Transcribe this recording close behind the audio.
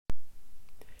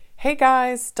Hey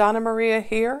guys, Donna Maria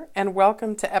here, and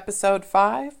welcome to episode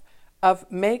 5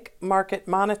 of Make, Market,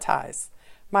 Monetize,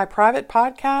 my private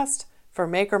podcast for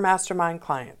Maker Mastermind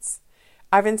clients.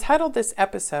 I've entitled this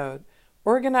episode,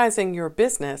 Organizing Your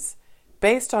Business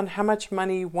Based on How Much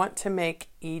Money You Want to Make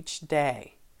Each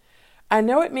Day. I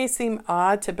know it may seem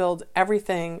odd to build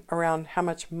everything around how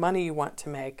much money you want to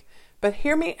make, but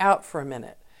hear me out for a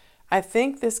minute. I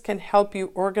think this can help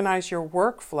you organize your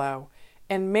workflow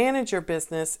and manage your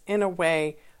business in a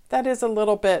way that is a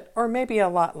little bit or maybe a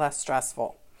lot less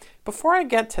stressful. Before I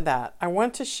get to that, I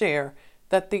want to share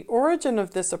that the origin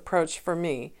of this approach for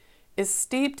me is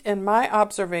steeped in my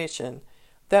observation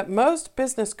that most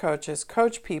business coaches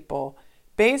coach people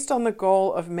based on the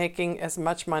goal of making as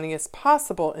much money as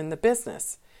possible in the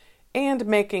business and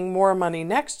making more money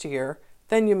next year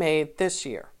than you made this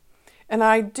year. And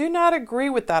I do not agree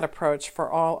with that approach for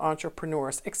all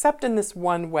entrepreneurs, except in this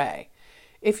one way.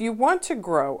 If you want to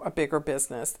grow a bigger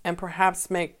business and perhaps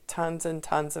make tons and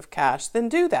tons of cash, then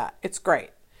do that. It's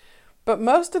great. But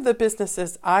most of the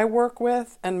businesses I work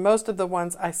with and most of the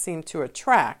ones I seem to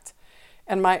attract,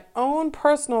 and my own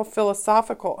personal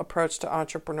philosophical approach to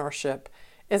entrepreneurship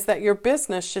is that your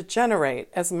business should generate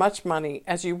as much money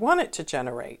as you want it to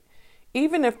generate,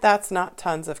 even if that's not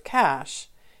tons of cash,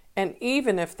 and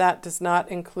even if that does not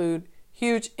include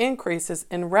huge increases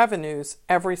in revenues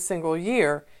every single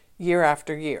year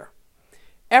after year.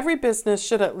 Every business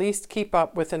should at least keep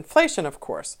up with inflation, of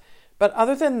course, but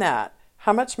other than that,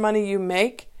 how much money you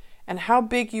make and how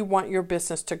big you want your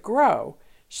business to grow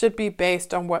should be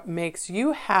based on what makes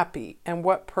you happy and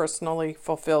what personally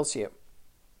fulfills you.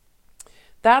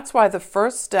 That's why the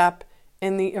first step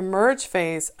in the emerge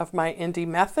phase of my indie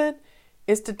method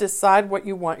is to decide what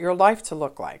you want your life to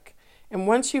look like. And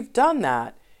once you've done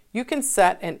that, you can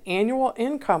set an annual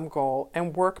income goal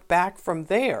and work back from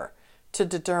there to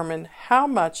determine how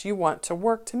much you want to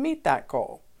work to meet that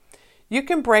goal. You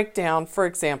can break down, for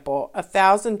example,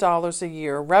 $1,000 a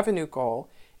year revenue goal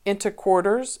into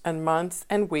quarters and months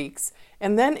and weeks,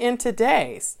 and then into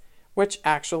days, which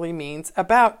actually means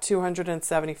about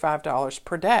 $275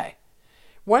 per day.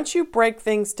 Once you break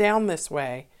things down this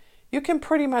way, you can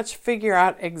pretty much figure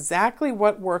out exactly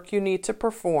what work you need to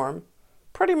perform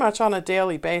pretty much on a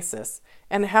daily basis,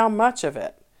 and how much of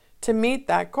it to meet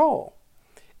that goal.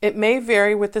 It may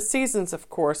vary with the seasons, of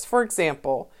course. For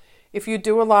example, if you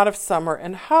do a lot of summer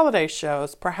and holiday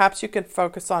shows, perhaps you can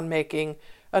focus on making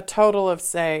a total of,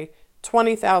 say,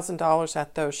 $20,000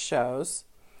 at those shows,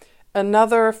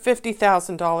 another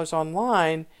 $50,000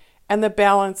 online, and the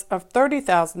balance of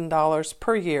 $30,000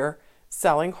 per year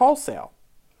selling wholesale.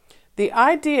 The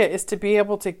idea is to be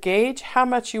able to gauge how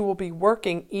much you will be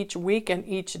working each week and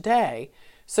each day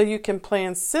so you can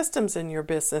plan systems in your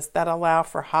business that allow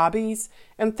for hobbies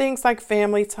and things like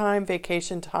family time,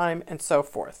 vacation time, and so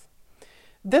forth.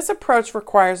 This approach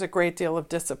requires a great deal of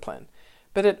discipline,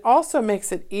 but it also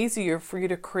makes it easier for you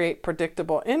to create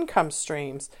predictable income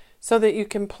streams so that you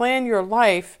can plan your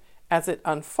life as it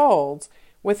unfolds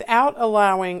without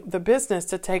allowing the business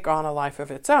to take on a life of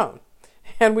its own.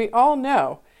 And we all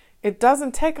know it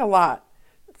doesn't take a lot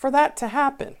for that to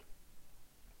happen.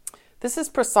 This is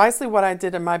precisely what I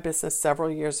did in my business several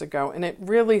years ago, and it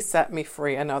really set me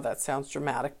free. I know that sounds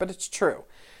dramatic, but it's true.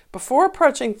 Before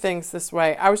approaching things this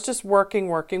way, I was just working,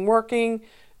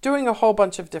 doing a whole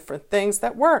bunch of different things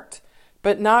that worked,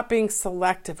 but not being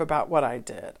selective about what I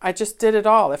did. I just did it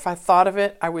all. If I thought of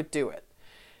it, I would do it.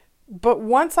 But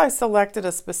once I selected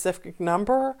a specific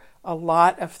number, a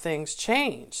lot of things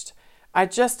changed. I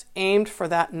just aimed for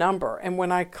that number. And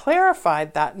when I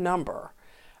clarified that number,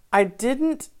 I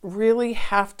didn't really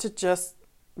have to just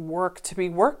work to be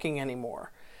working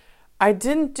anymore. I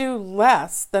didn't do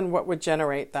less than what would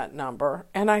generate that number,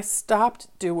 and I stopped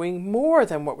doing more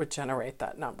than what would generate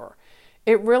that number.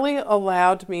 It really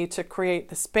allowed me to create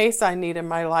the space I need in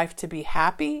my life to be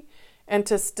happy and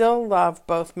to still love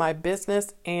both my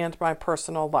business and my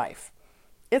personal life.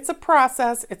 It's a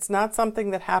process. It's not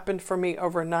something that happened for me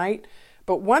overnight,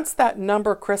 but once that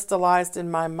number crystallized in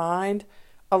my mind,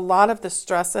 a lot of the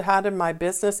stress I had in my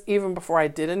business, even before I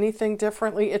did anything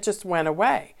differently, it just went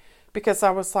away because I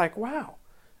was like, wow,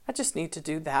 I just need to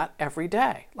do that every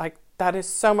day. Like, that is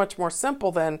so much more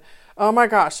simple than, oh my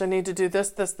gosh, I need to do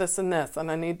this, and this,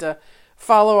 and I need to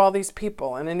follow all these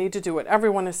people, and I need to do what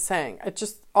everyone is saying.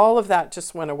 All of that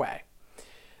just went away.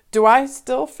 Do I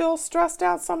still feel stressed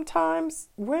out sometimes?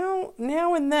 Well,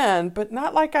 now and then, but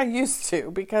not like I used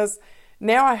to, because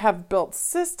now I have built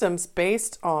systems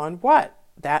based on what?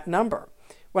 That number.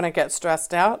 When I get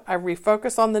stressed out, I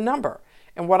refocus on the number.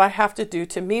 and what I have to do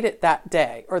to meet it that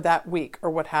day or that week or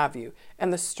what have you.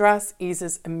 And the stress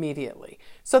eases immediately.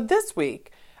 So this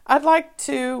week, I'd like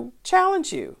to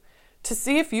challenge you to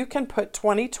see if you can put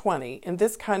 2020 in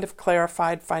this kind of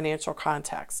clarified financial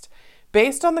context.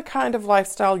 Based on the kind of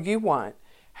lifestyle you want,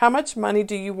 how much money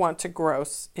do you want to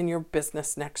gross in your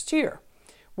business next year?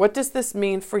 What does this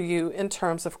mean for you in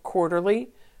terms of quarterly,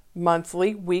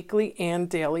 monthly, weekly, and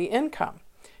daily income?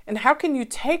 And how can you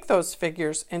take those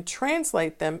figures and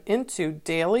translate them into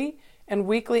daily and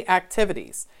weekly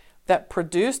activities that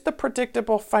produce the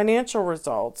predictable financial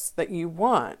results that you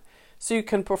want, so you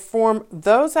can perform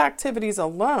those activities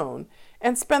alone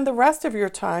and spend the rest of your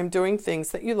time doing things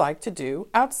that you like to do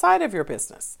outside of your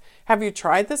business? Have you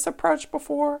tried this approach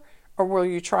before, or will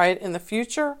you try it in the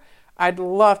future? I'd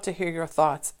love to hear your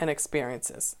thoughts and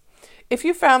experiences. If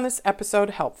you found this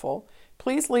episode helpful,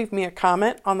 please leave me a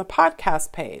comment on the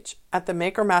podcast page at the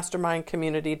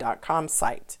MakerMastermindCommunity.com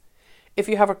site. If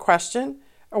you have a question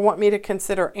or want me to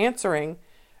consider answering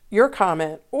your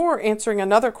comment or answering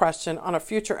another question on a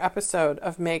future episode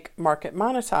of Make, Market,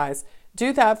 Monetize,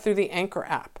 do that through the Anchor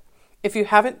app. If you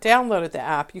haven't downloaded the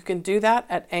app, you can do that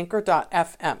at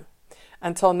anchor.fm.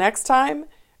 Until next time,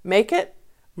 make it,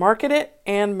 market it,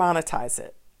 and monetize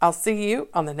it. I'll see you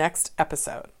on the next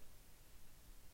episode.